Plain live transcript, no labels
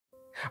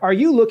Are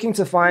you looking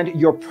to find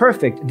your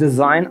perfect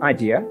design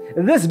idea?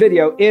 This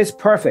video is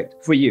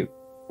perfect for you.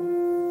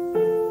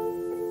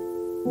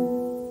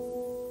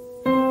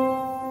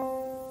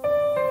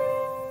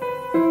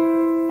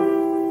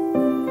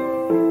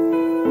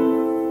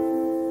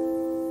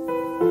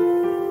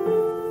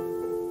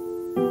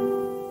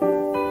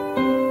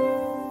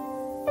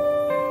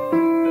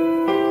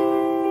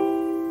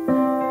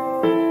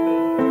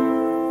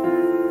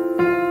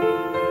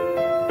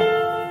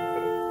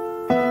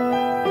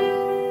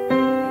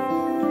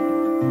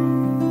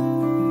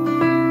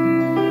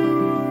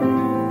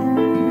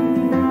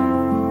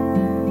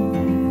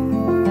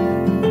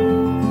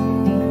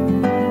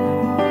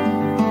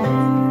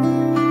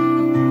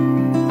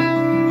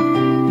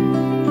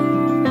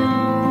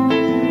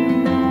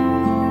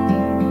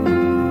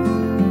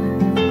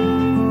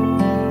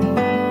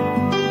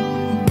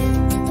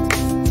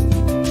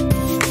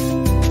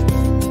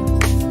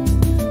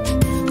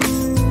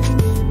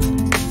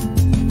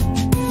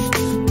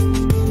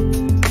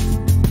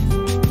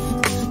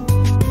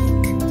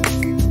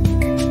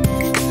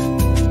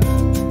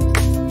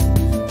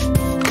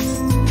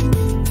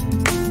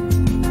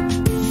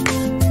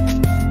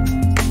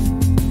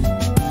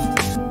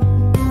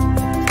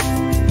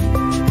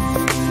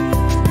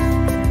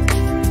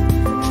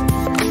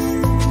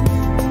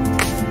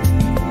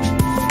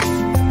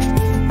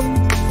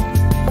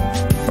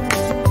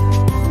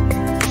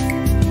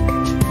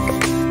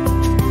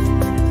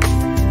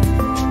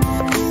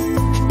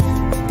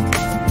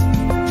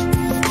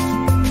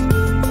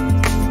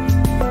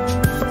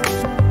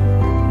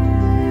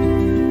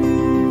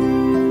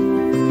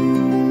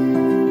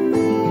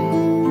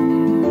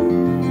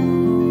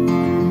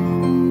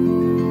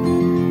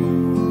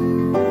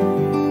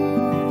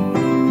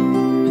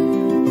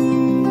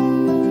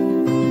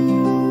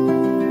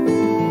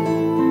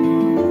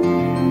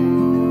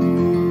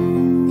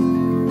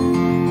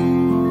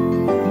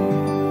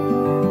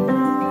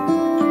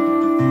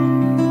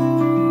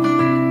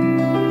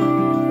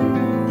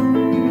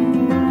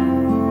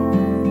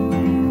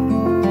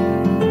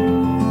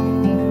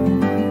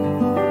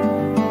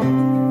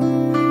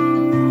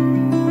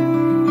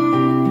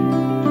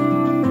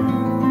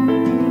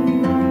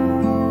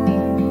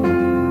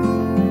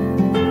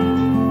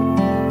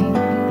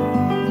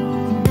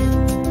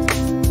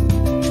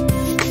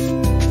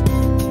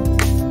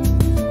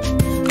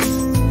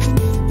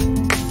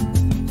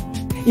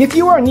 If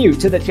you are new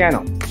to the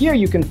channel, here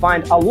you can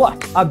find a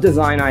lot of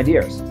design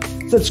ideas.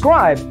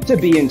 Subscribe to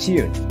be in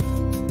tune.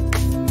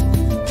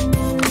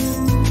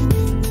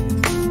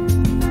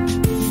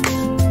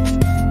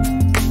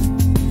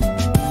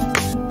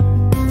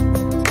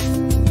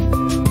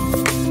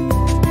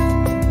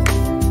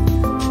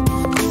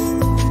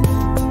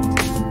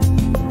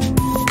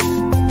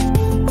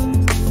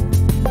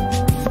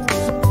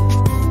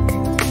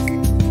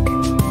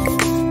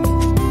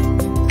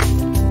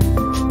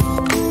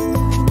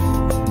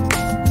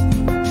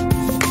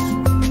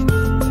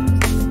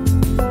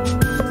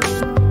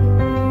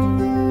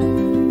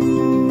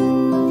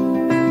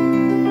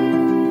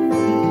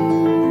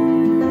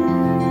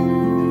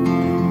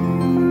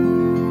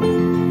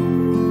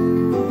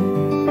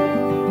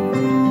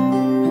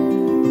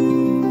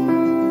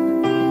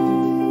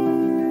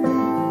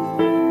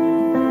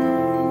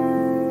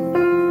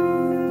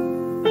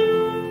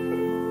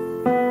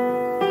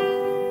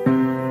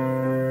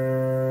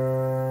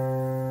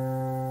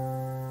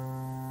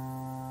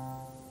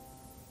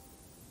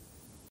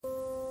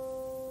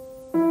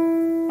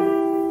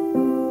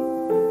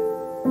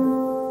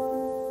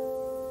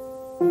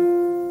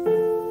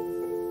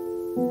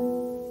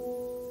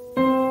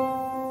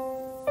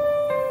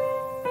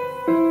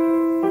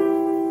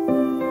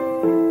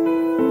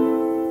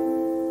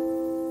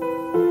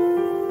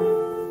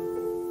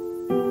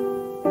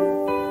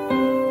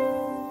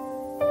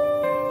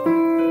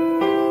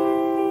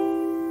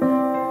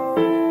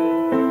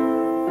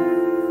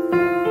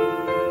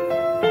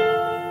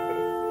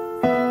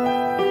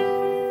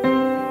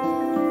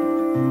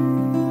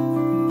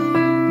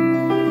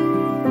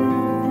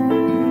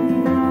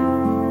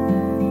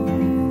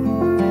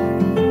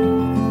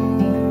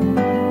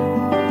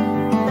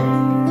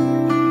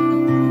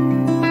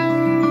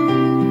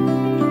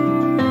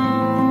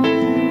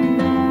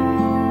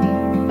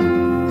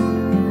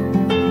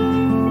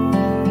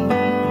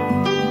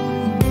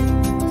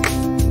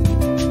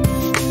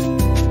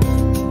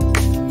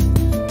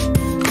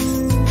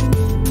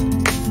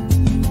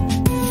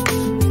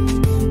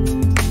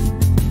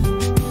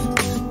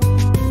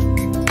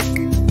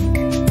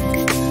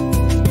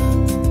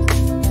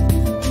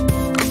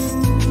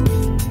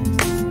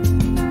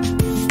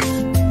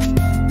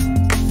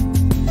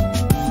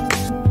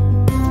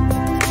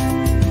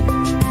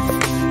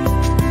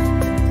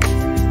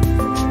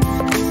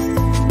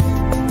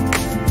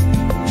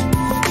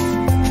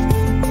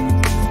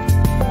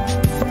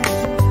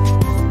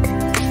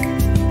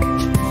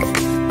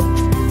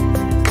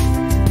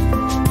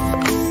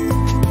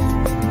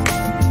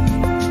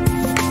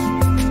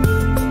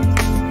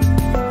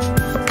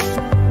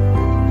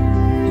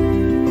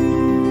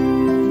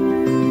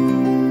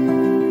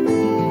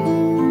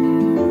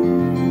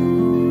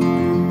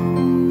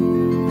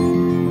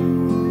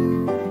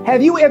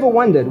 Have you ever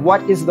wondered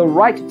what is the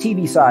right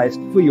TV size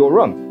for your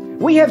room?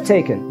 We have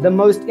taken the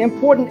most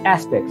important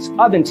aspects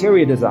of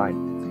interior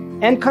design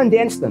and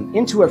condensed them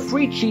into a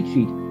free cheat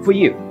sheet for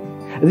you.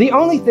 The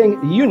only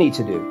thing you need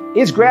to do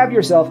is grab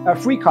yourself a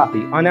free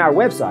copy on our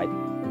website,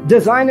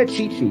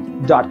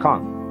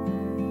 designercheatsheet.com.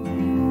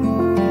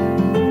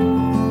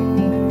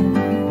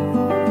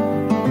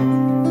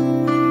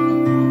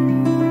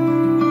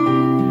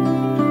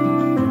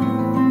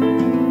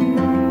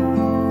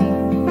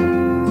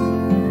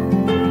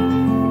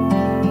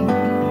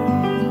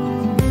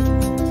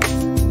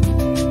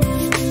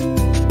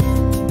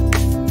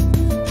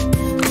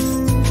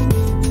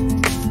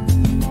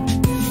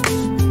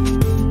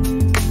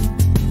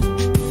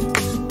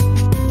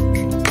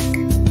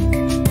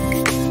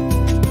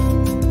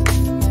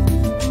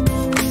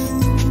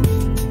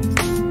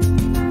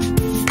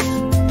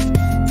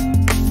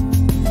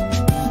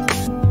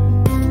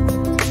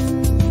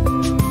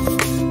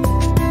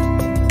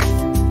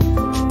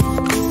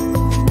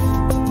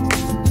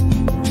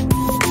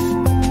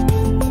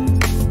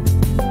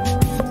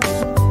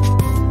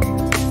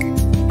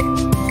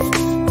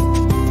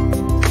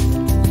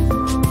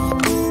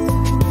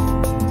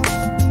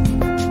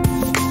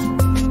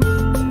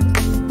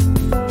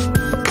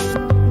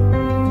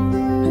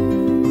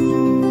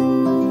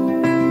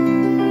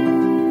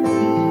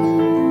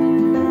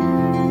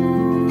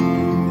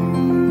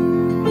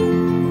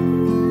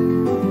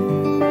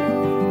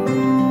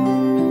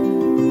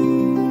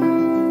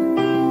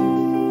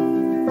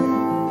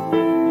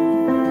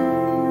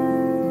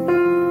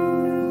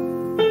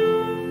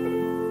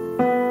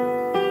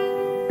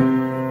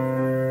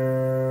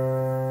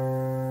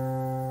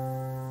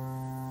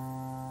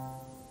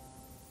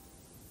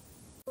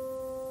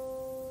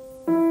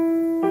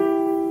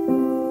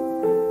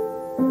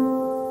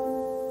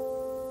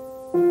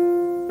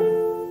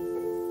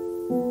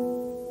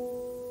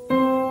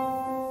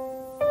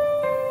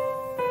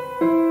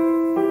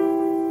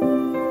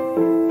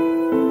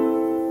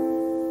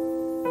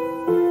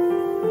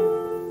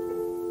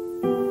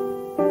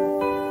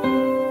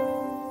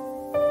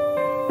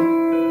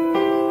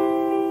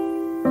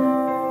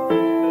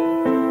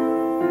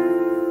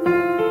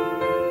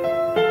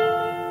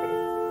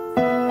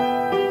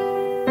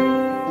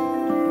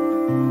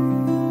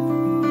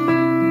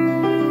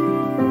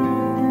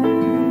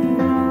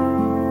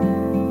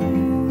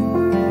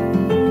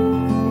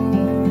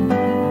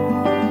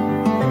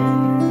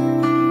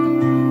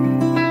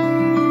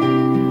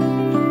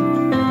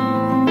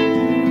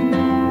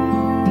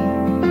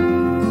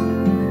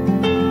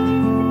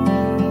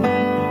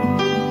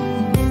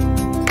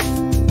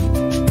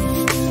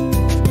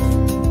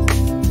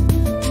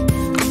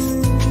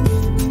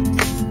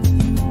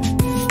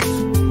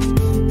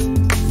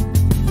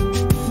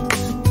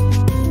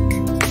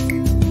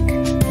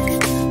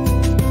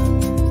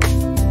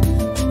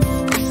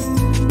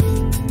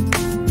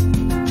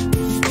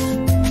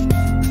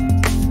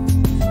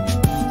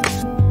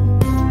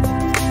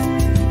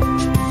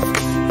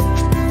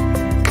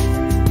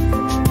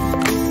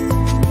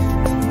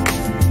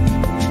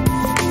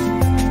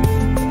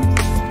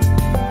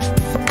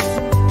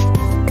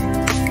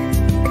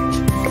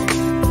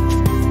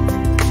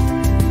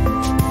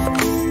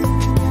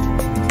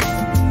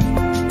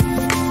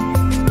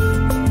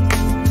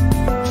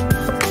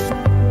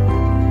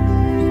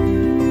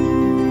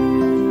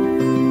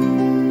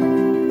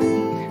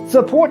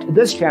 Support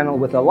this channel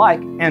with a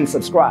like and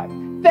subscribe.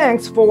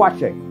 Thanks for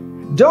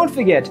watching. Don't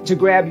forget to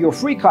grab your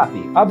free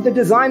copy of the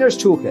Designer's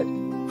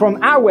Toolkit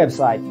from our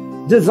website,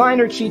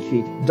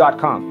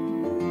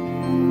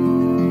 designercheatsheet.com.